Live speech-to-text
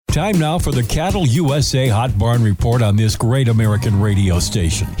Time now for the Cattle USA Hot Barn Report on this great American radio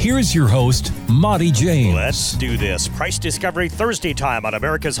station. Here's your host, Monty James. Let's do this. Price discovery Thursday time on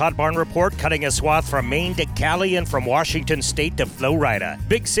America's Hot Barn Report, cutting a swath from Maine to Cali and from Washington State to Florida.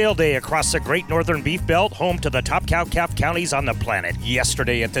 Big sale day across the Great Northern Beef Belt, home to the top cow-calf counties on the planet.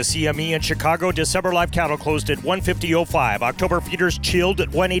 Yesterday at the CME in Chicago, December live cattle closed at $150.05. October feeders chilled at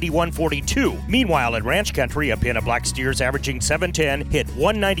 $181.42. Meanwhile, in ranch country, a pin of black steers averaging $710 hit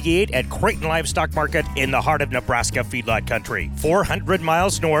 $198 at Creighton Livestock Market in the heart of Nebraska feedlot country. 400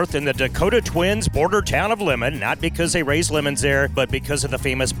 miles north in the Dakota Twins border town of Lemon, not because they raise lemons there, but because of the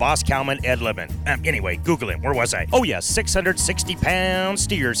famous boss cowman Ed Lemon. Anyway, Google him. Where was I? Oh yes, 660-pound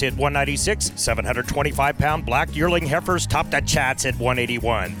steers hit $196. 725-pound black yearling heifers topped the chats at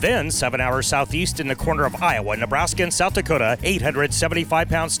 $181. Then, 7 hours southeast in the corner of Iowa, Nebraska, and South Dakota,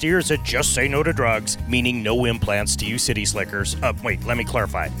 875-pound steers that just say no to drugs, meaning no implants to you city slickers. Wait, let me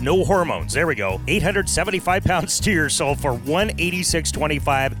clarify. No hormones. There we go. 875-pound steers sold for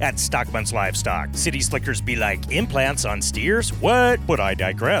 $186.25 at Stockman's Livestock. City slickers be like, implants on steers? What? But I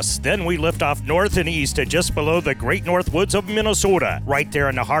digress. Then we lift off north and east to just below the Great North Woods of Minnesota. Right there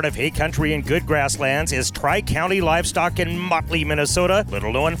in the heart of hay country and good grasslands is Tri-County Livestock in Motley, Minnesota.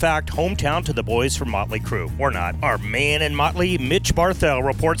 Little known fact, hometown to the boys from Motley Crue. Or not. Our man in Motley, Mitch Barthel,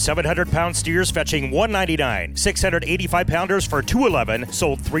 reports 700-pound steers fetching $199. 685-pounders for $211.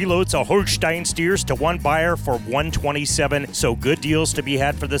 Sold 3 loads of Holstein steers to one buyer for $127. So good deals to be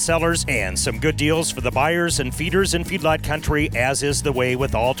had for the sellers and some good deals for the buyers and feeders in feedlot country, as is the way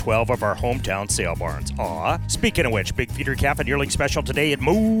with all 12 of our hometown sale barns. Speaking of which, big feeder calf and yearling special today at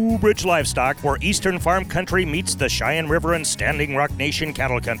Mobridge Livestock, where Eastern Farm Country meets the Cheyenne River and Standing Rock Nation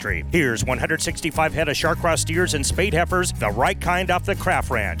cattle country. Here's 165 head of Sharkcross steers and spade heifers, the right kind off the Kraft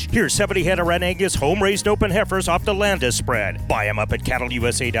Ranch. Here's 70 head of Red Angus home-raised open heifers off the Landis spread. Buy them up at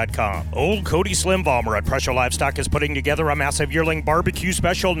cattleusa.com. Old Cody Slim Vollmer at Prussia Livestock is putting together a massive yearling barbecue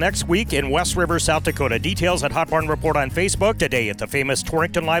special next week in West River, South Dakota. Details at Hot Barn Report on Facebook. Today at the famous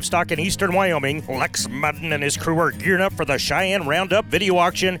Torrington Livestock in eastern Wyoming, Lex Madden and his crew are gearing up for the Cheyenne Roundup video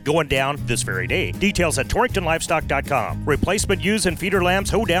auction going down this very day. Details at torringtonlivestock.com. Replacement ewes and feeder lambs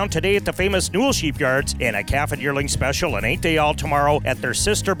hoe down today at the famous Newell Sheepyards, and a calf and yearling special, and ain't they all, tomorrow at their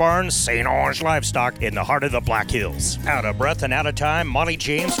sister barn, St. Ange Livestock in the heart of the Black Hills. Out of breath and out of time, Monty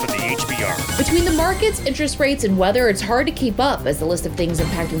James for the HBR. Between the markets, interest rates, and weather, it's hard to keep up as the list of things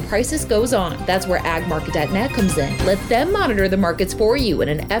impacting prices goes on. That's where agmarket.net comes in. Let them monitor the markets for you in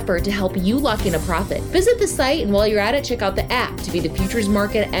an effort to help you lock in a profit. Visit the site, and while you're at it, check out the app to view the futures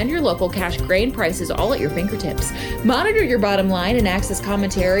market and your local cash grain prices all at your fingertips. Monitor your bottom line and access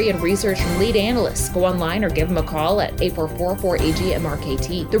commentary and research from lead analysts. Go online or give them a call at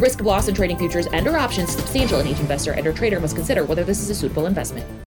 844-4AG-MRKT. The risk of loss in trading futures and/or options is substantial, and each investor and/or trader must consider whether this is a suitable investment.